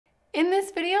In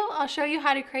this video, I'll show you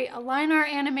how to create a line art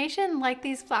animation like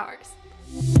these flowers.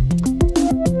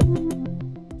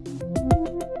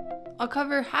 I'll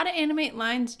cover how to animate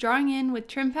lines drawing in with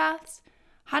trim paths,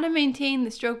 how to maintain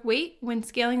the stroke weight when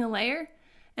scaling a layer,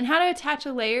 and how to attach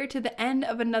a layer to the end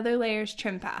of another layer's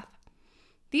trim path.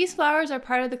 These flowers are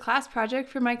part of the class project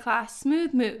for my class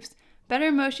Smooth Moves,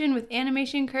 Better Motion with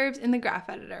Animation Curves in the Graph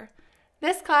Editor.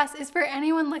 This class is for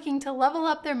anyone looking to level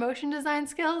up their motion design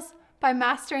skills by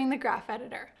mastering the Graph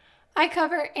Editor. I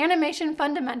cover animation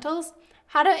fundamentals,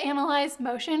 how to analyze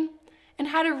motion, and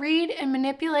how to read and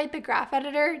manipulate the Graph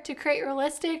Editor to create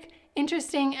realistic,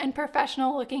 interesting, and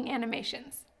professional looking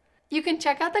animations. You can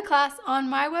check out the class on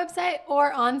my website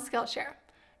or on Skillshare.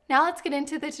 Now let's get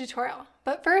into the tutorial.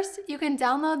 But first, you can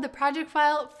download the project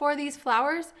file for these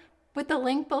flowers with the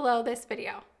link below this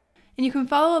video. And you can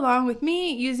follow along with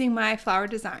me using my flower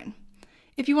design.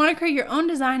 If you want to create your own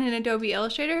design in Adobe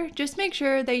Illustrator, just make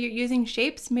sure that you're using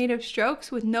shapes made of strokes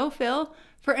with no fill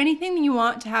for anything that you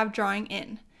want to have drawing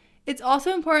in. It's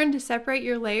also important to separate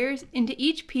your layers into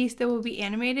each piece that will be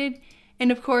animated, and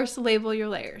of course, label your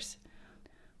layers.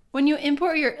 When you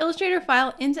import your Illustrator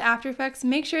file into After Effects,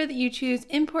 make sure that you choose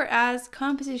Import As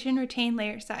Composition Retain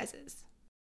Layer Sizes.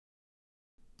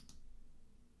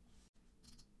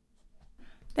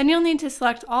 Then you'll need to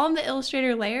select all of the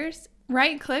Illustrator layers,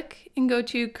 right-click, and go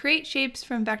to Create Shapes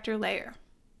from Vector Layer.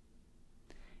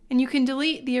 And you can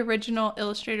delete the original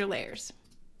Illustrator layers.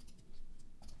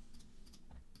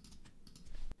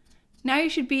 Now you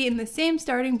should be in the same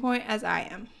starting point as I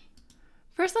am.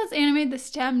 First, let's animate the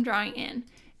stem drawing in.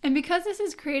 And because this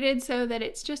is created so that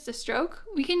it's just a stroke,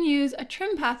 we can use a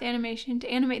trim path animation to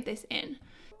animate this in.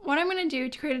 What I'm going to do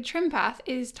to create a trim path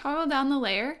is toggle down the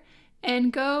layer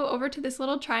and go over to this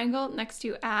little triangle next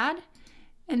to Add,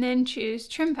 and then choose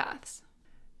Trim Paths.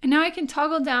 And now I can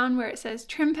toggle down where it says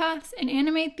Trim Paths and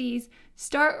animate these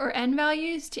start or end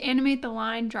values to animate the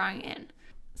line drawing in.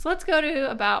 So let's go to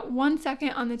about 1 second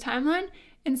on the timeline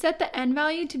and set the end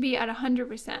value to be at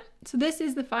 100%. So this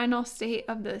is the final state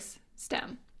of this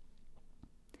stem.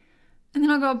 And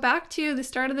then I'll go back to the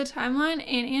start of the timeline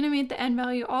and animate the end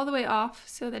value all the way off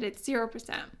so that it's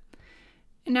 0%.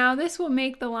 And now this will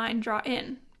make the line draw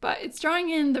in, but it's drawing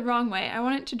in the wrong way. I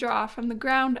want it to draw from the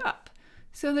ground up.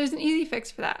 So there's an easy fix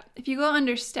for that. If you go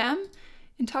under Stem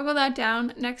and toggle that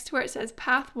down next to where it says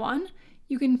Path 1,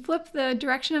 you can flip the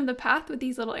direction of the path with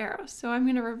these little arrows. So I'm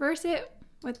going to reverse it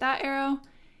with that arrow,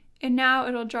 and now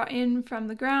it'll draw in from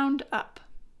the ground up.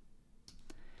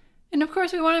 And of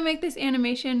course, we want to make this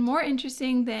animation more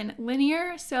interesting than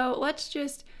linear, so let's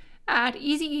just add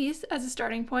Easy Ease as a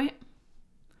starting point.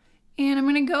 And I'm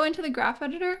going to go into the Graph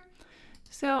Editor.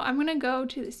 So I'm going to go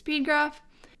to the Speed Graph.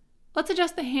 Let's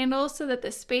adjust the handles so that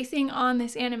the spacing on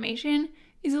this animation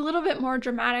is a little bit more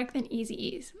dramatic than Easy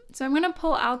Ease. So I'm going to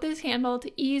pull out this handle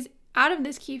to ease out of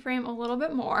this keyframe a little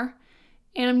bit more.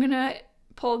 And I'm going to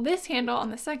pull this handle on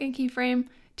the second keyframe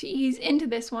to ease into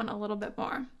this one a little bit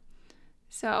more.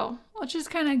 So let's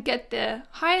just kind of get the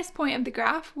highest point of the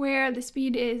graph where the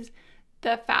speed is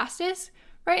the fastest,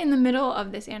 right in the middle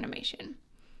of this animation.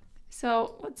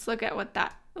 So let's look at what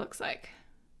that looks like.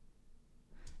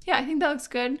 Yeah, I think that looks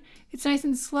good. It's nice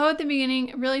and slow at the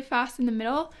beginning, really fast in the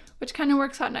middle, which kind of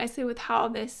works out nicely with how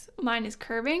this line is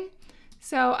curving.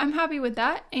 So I'm happy with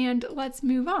that, and let's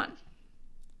move on.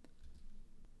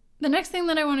 The next thing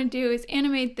that I want to do is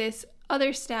animate this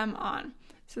other stem on.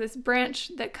 So this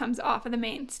branch that comes off of the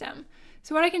main stem.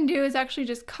 So what I can do is actually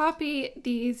just copy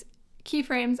these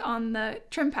keyframes on the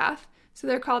trim path. So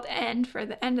they're called end for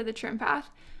the end of the trim path.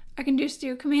 I can just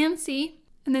do Command C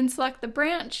and then select the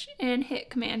branch and hit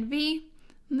Command V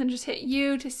and then just hit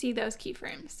U to see those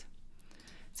keyframes.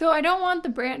 So I don't want the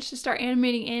branch to start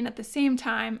animating in at the same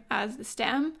time as the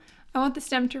stem. I want the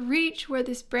stem to reach where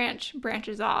this branch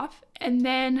branches off and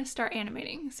then start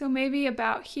animating. So maybe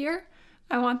about here,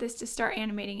 I want this to start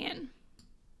animating in.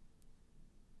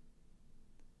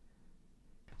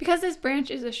 Because this branch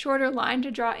is a shorter line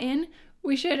to draw in,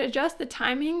 we should adjust the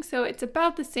timing so it's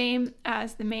about the same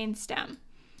as the main stem.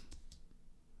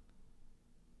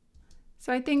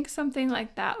 So I think something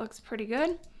like that looks pretty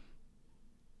good.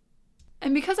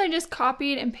 And because I just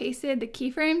copied and pasted the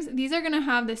keyframes, these are going to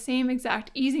have the same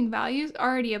exact easing values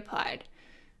already applied.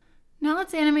 Now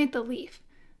let's animate the leaf.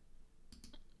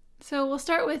 So we'll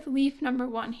start with leaf number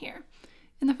 1 here.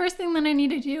 And the first thing that I need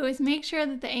to do is make sure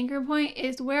that the anchor point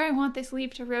is where I want this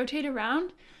leaf to rotate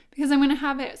around, because I'm going to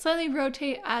have it slightly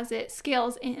rotate as it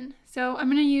scales in. So I'm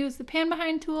going to use the pan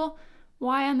behind tool,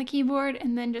 Y on the keyboard,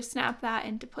 and then just snap that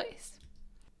into place.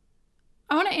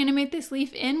 I want to animate this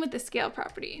leaf in with the scale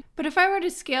property, but if I were to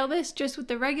scale this just with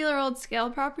the regular old scale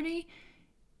property,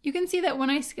 you can see that when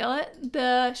I scale it,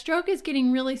 the stroke is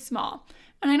getting really small.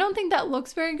 And I don't think that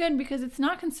looks very good because it's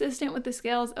not consistent with the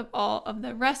scales of all of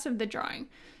the rest of the drawing.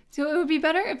 So it would be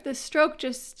better if the stroke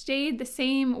just stayed the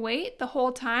same weight the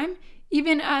whole time,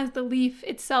 even as the leaf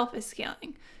itself is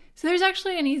scaling. So there's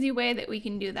actually an easy way that we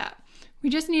can do that. We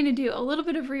just need to do a little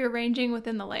bit of rearranging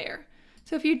within the layer.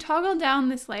 So if you toggle down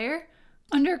this layer,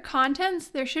 under contents,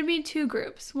 there should be two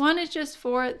groups. One is just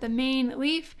for the main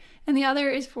leaf, and the other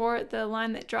is for the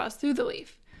line that draws through the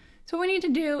leaf. So what we need to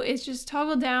do is just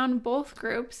toggle down both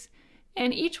groups,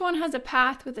 and each one has a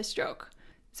path with a stroke.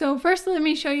 So first let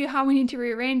me show you how we need to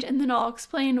rearrange, and then I'll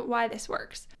explain why this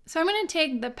works. So I'm going to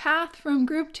take the path from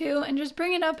group 2 and just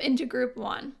bring it up into group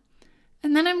 1.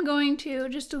 And then I'm going to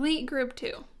just delete group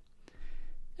 2.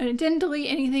 And it didn't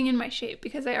delete anything in my shape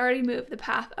because I already moved the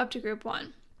path up to group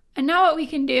 1. And now what we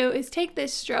can do is take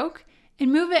this stroke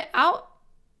and move it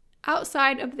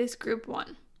outside of this group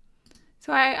 1.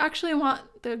 So I actually want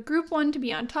the group 1 to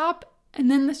be on top and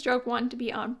then the stroke 1 to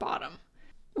be on bottom.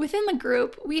 Within the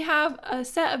group, we have a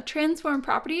set of transform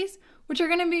properties, which are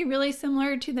going to be really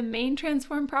similar to the main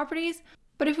transform properties.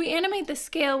 But if we animate the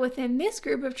scale within this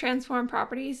group of transform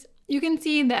properties, you can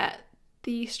see that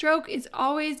the stroke is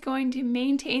always going to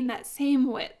maintain that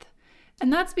same width.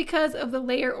 And that's because of the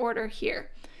layer order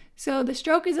here. So the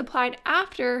stroke is applied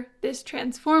after this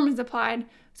transform is applied,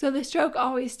 so the stroke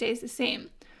always stays the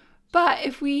same. But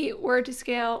if we were to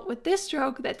scale with this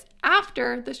stroke that's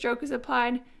after the stroke is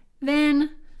applied,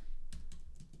 then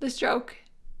the stroke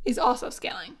is also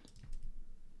scaling.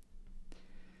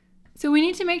 So we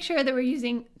need to make sure that we're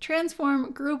using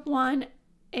transform group 1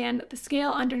 and the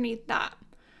scale underneath that.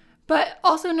 But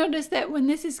also notice that when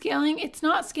this is scaling, it's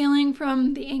not scaling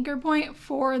from the anchor point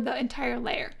for the entire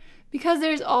layer, because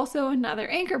there's also another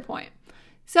anchor point.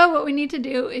 So what we need to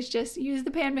do is just use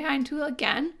the pan behind tool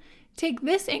again, take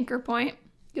this anchor point,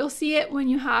 you'll see it when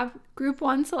you have group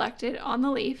 1 selected on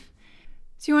the leaf.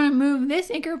 So you want to move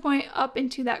this anchor point up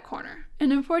into that corner.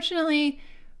 And unfortunately,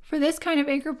 for this kind of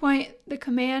anchor point, the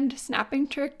command snapping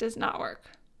trick does not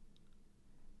work.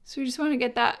 So we just want to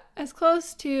get that as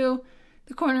close to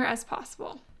the corner as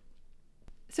possible.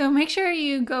 So make sure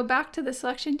you go back to the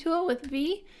selection tool with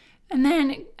V, and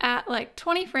then at like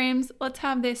 20 frames, let's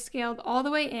have this scaled all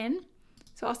the way in.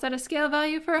 So I'll set a scale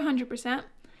value for 100.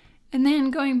 And then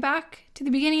going back to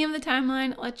the beginning of the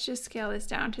timeline, let's just scale this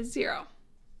down to 0.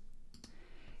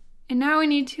 And now we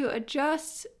need to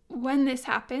adjust when this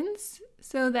happens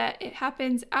so that it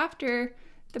happens after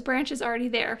the branch is already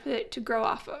there for it to grow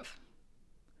off of.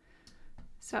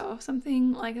 So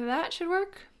something like that should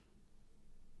work.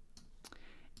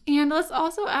 And let's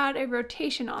also add a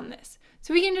rotation on this.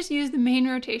 So we can just use the main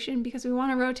rotation because we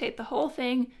want to rotate the whole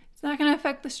thing. It's not going to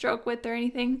affect the stroke width or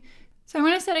anything. So I'm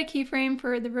going to set a keyframe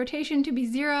for the rotation to be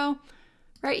 0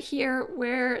 right here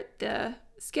where the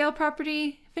scale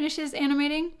property finishes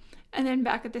animating. And then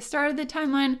back at the start of the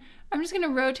timeline, I'm just going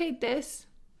to rotate this,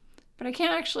 but I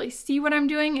can't actually see what I'm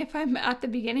doing if I'm at the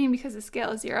beginning because the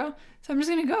scale is 0. So I'm just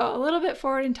going to go a little bit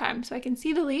forward in time so I can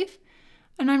see the leaf,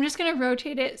 and I'm just going to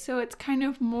rotate it so it's kind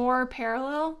of more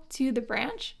parallel to the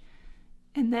branch.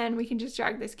 And then we can just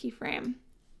drag this keyframe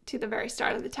to the very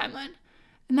start of the timeline.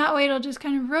 And that way it'll just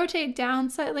kind of rotate down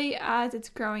slightly as it's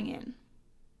growing in.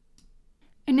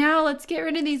 And now let's get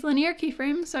rid of these linear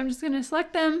keyframes. So I'm just going to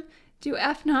select them, do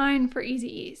F9 for easy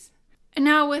ease. And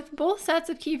now with both sets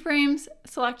of keyframes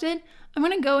selected, I'm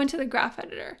going to go into the graph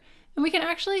editor. And we can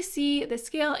actually see the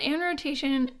scale and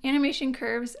rotation animation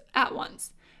curves at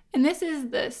once. And this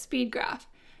is the speed graph.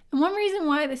 And one reason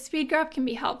why the speed graph can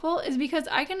be helpful is because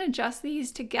I can adjust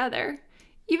these together.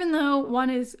 Even though one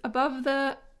is above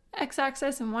the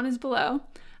x-axis and one is below,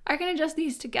 I can adjust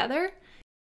these together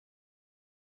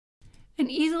and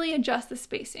easily adjust the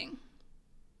spacing.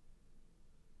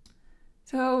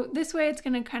 So this way it's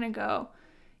going to kind of go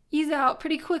ease out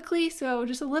pretty quickly, so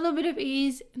just a little bit of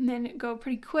ease and then go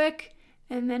pretty quick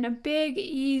and then a big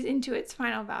ease into its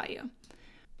final value.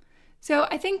 So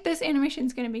I think this animation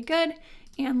is going to be good,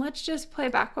 and let's just play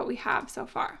back what we have so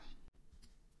far.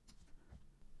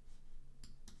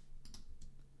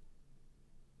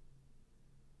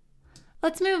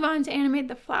 Let's move on to animate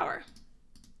the flower.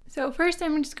 So first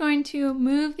I'm just going to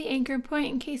move the anchor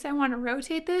point in case I want to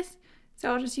rotate this.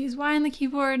 So I'll just use Y on the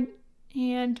keyboard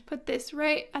and put this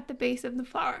right at the base of the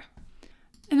flower.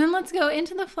 And then let's go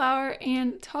into the flower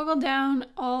and toggle down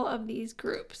all of these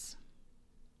groups.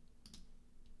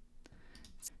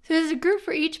 So there's a group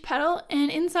for each petal, and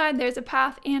inside there's a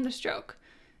path and a stroke.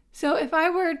 So if I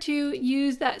were to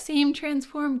use that same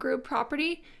transform group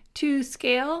property to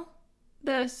scale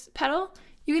this petal,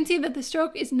 you can see that the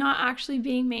stroke is not actually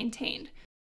being maintained.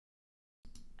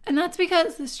 And that's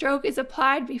because the stroke is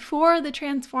applied before the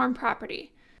transform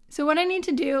property. So what I need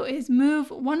to do is move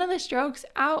one of the strokes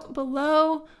out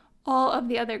below all of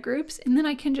the other groups, and then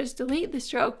I can just delete the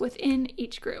stroke within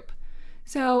each group.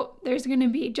 So there's going to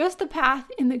be just the path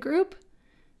in the group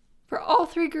for all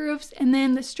three groups, and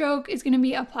then the stroke is going to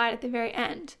be applied at the very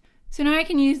end. So now I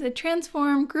can use the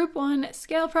transform group 1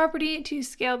 scale property to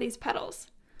scale these petals.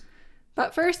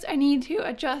 But first I need to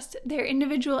adjust their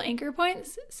individual anchor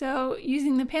points. So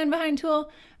using the pan behind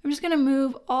tool, I'm just going to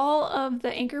move all of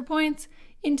the anchor points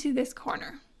into this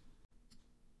corner.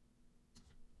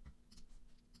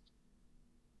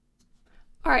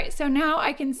 Alright, so now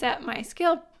I can set my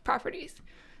scale properties.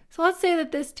 So let's say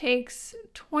that this takes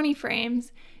 20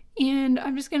 frames, and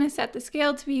I'm just going to set the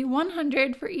scale to be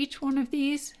 100 for each one of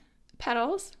these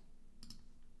petals.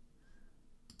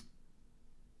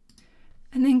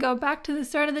 And then go back to the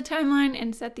start of the timeline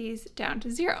and set these down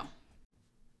to 0.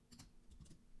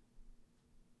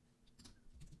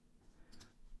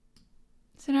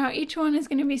 So now each one is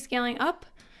going to be scaling up.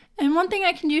 And one thing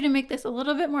I can do to make this a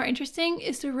little bit more interesting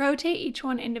is to rotate each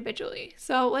one individually.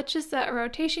 So let's just set a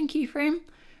rotation keyframe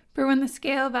for when the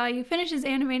scale value finishes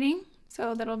animating.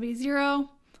 So that'll be 0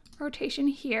 rotation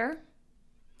here.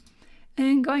 And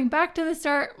then going back to the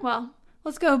start, well,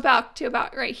 let's go back to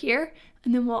about right here,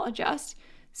 and then we'll adjust.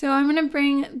 So I'm going to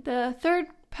bring the third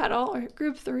petal, or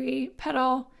group 3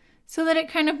 petal, so that it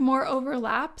kind of more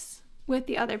overlaps with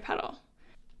the other petal.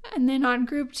 And then on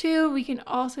group 2, we can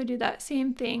also do that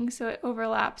same thing so it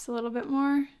overlaps a little bit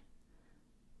more.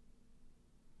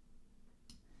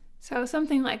 So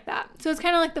something like that. So it's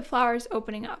kind of like the flowers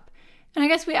opening up. And I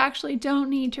guess we actually don't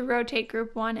need to rotate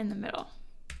group 1 in the middle.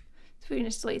 So we can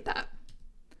just delete that.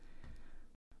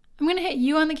 I'm going to hit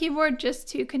U on the keyboard just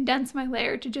to condense my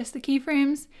layer to just the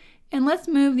keyframes. And let's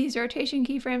move these rotation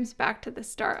keyframes back to the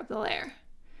start of the layer.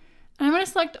 And I'm going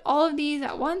to select all of these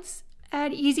at once,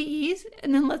 add easy ease,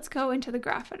 and then let's go into the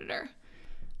graph editor.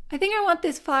 I think I want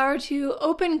this flower to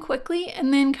open quickly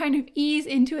and then kind of ease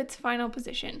into its final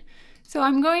position. So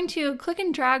I'm going to click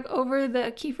and drag over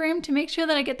the keyframe to make sure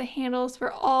that I get the handles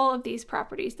for all of these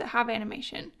properties that have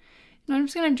animation. And I'm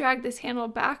just going to drag this handle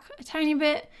back a tiny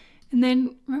bit, and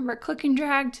then remember, click and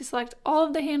drag to select all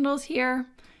of the handles here,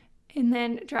 and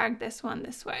then drag this one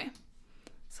this way.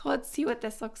 So let's see what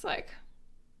this looks like.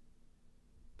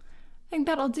 I think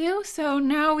that'll do. So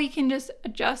now we can just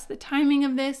adjust the timing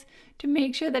of this to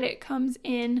make sure that it comes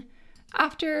in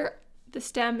after the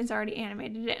stem is already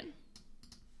animated in.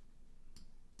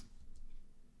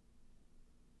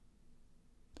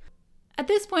 At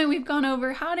this point, we've gone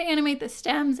over how to animate the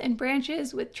stems and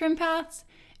branches with trim paths,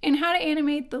 and how to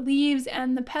animate the leaves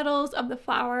and the petals of the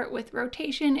flower with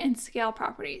rotation and scale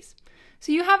properties.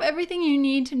 So you have everything you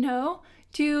need to know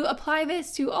to apply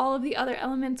this to all of the other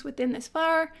elements within this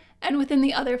flower and within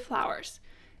the other flowers.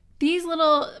 These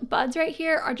little buds right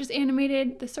here are just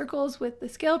animated, the circles with the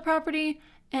scale property,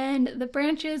 and the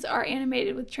branches are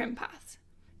animated with trim paths.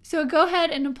 So go ahead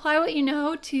and apply what you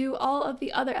know to all of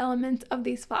the other elements of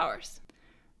these flowers.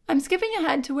 I'm skipping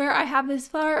ahead to where I have this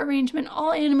flower arrangement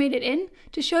all animated in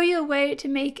to show you a way to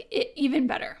make it even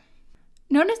better.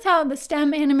 Notice how the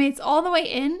stem animates all the way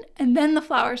in and then the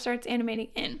flower starts animating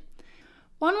in.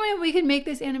 One way we could make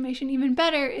this animation even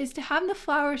better is to have the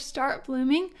flower start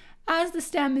blooming as the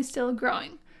stem is still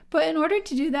growing. But in order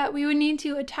to do that, we would need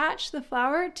to attach the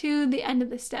flower to the end of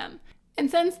the stem. And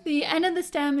since the end of the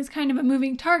stem is kind of a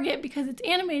moving target because it's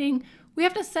animating, we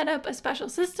have to set up a special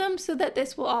system so that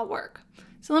this will all work.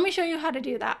 So let me show you how to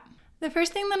do that. The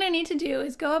first thing that I need to do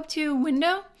is go up to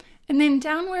Window, and then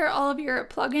down where all of your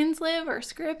plugins live or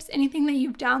scripts, anything that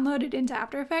you've downloaded into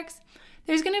After Effects,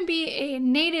 there's going to be a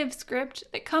native script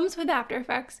that comes with After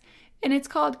Effects, and it's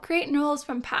called Create Knolls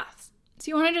from Paths. So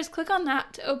you want to just click on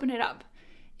that to open it up.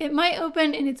 It might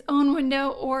open in its own window,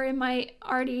 or it might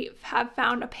already have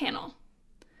found a panel.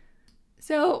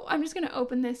 So I'm just going to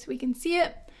open this so we can see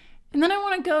it. And then I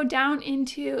want to go down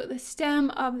into the stem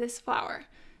of this flower.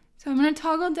 So I'm going to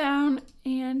toggle down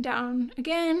and down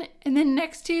again, and then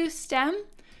next to stem,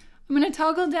 I'm going to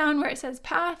toggle down where it says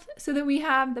path so that we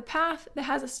have the path that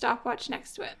has a stopwatch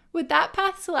next to it. With that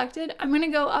path selected, I'm going to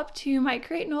go up to my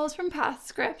Create Knolls from Path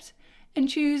script and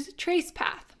choose Trace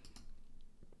Path.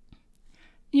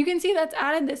 You can see that's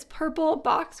added this purple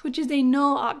box, which is a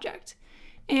null object.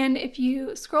 And if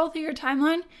you scroll through your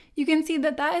timeline, you can see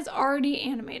that that is already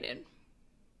animated.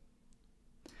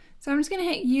 So I'm just going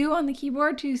to hit U on the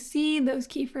keyboard to see those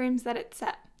keyframes that it's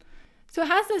set. So it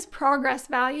has this progress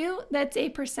value that's a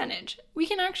percentage. We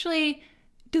can actually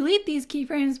delete these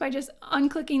keyframes by just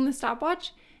unclicking the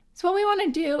stopwatch. So what we want to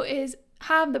do is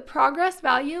have the progress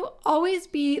value always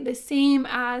be the same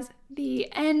as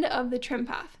the end of the trim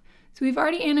path. So we've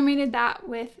already animated that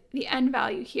with the end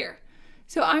value here.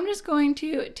 So I'm just going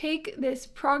to take this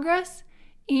progress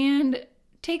and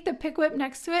take the pick whip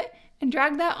next to it and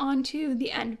drag that onto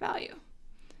the end value.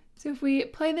 So if we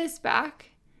play this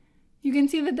back, you can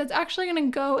see that that's actually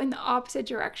going to go in the opposite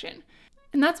direction.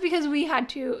 And that's because we had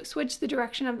to switch the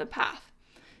direction of the path.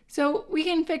 So we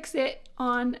can fix it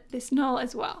on this null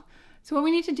as well. So what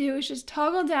we need to do is just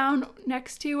toggle down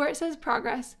next to where it says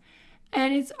progress,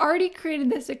 and it's already created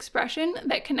this expression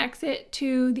that connects it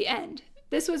to the end.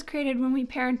 This was created when we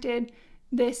parented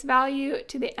this value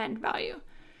to the end value.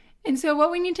 And so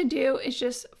what we need to do is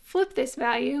just flip this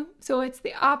value so it's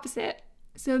the opposite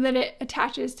so that it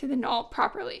attaches to the null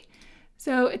properly.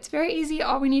 So it's very easy.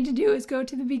 All we need to do is go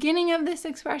to the beginning of this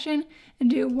expression and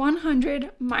do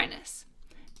 100 minus.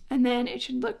 And then it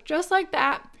should look just like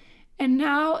that. And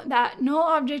now that null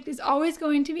object is always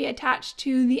going to be attached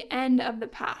to the end of the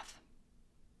path.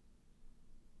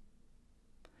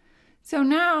 So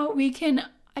now we can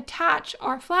attach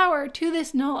our flower to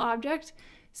this null object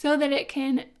so that it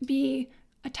can be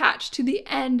attached to the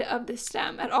end of the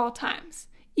stem at all times,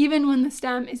 even when the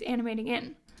stem is animating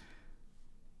in.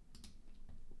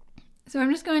 So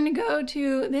I'm just going to go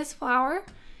to this flower.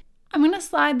 I'm going to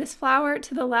slide this flower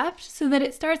to the left so that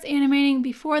it starts animating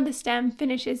before the stem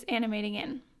finishes animating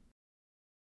in.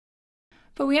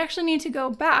 But we actually need to go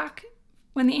back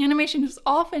when the animation is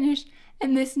all finished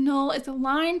and this null is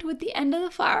aligned with the end of the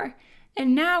flower.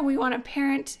 And now we want to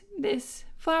parent this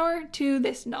flower to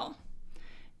this null.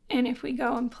 And if we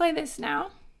go and play this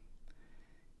now,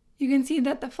 you can see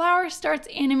that the flower starts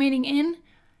animating in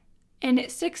and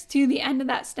it sticks to the end of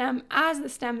that stem as the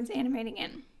stem is animating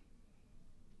in.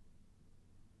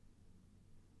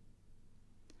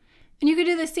 And you could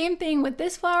do the same thing with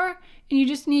this flower, and you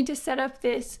just need to set up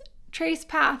this trace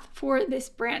path for this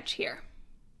branch here.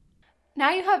 Now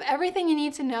you have everything you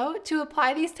need to know to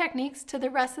apply these techniques to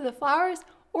the rest of the flowers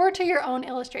or to your own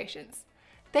illustrations.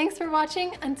 Thanks for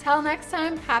watching. Until next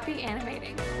time, happy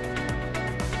animating.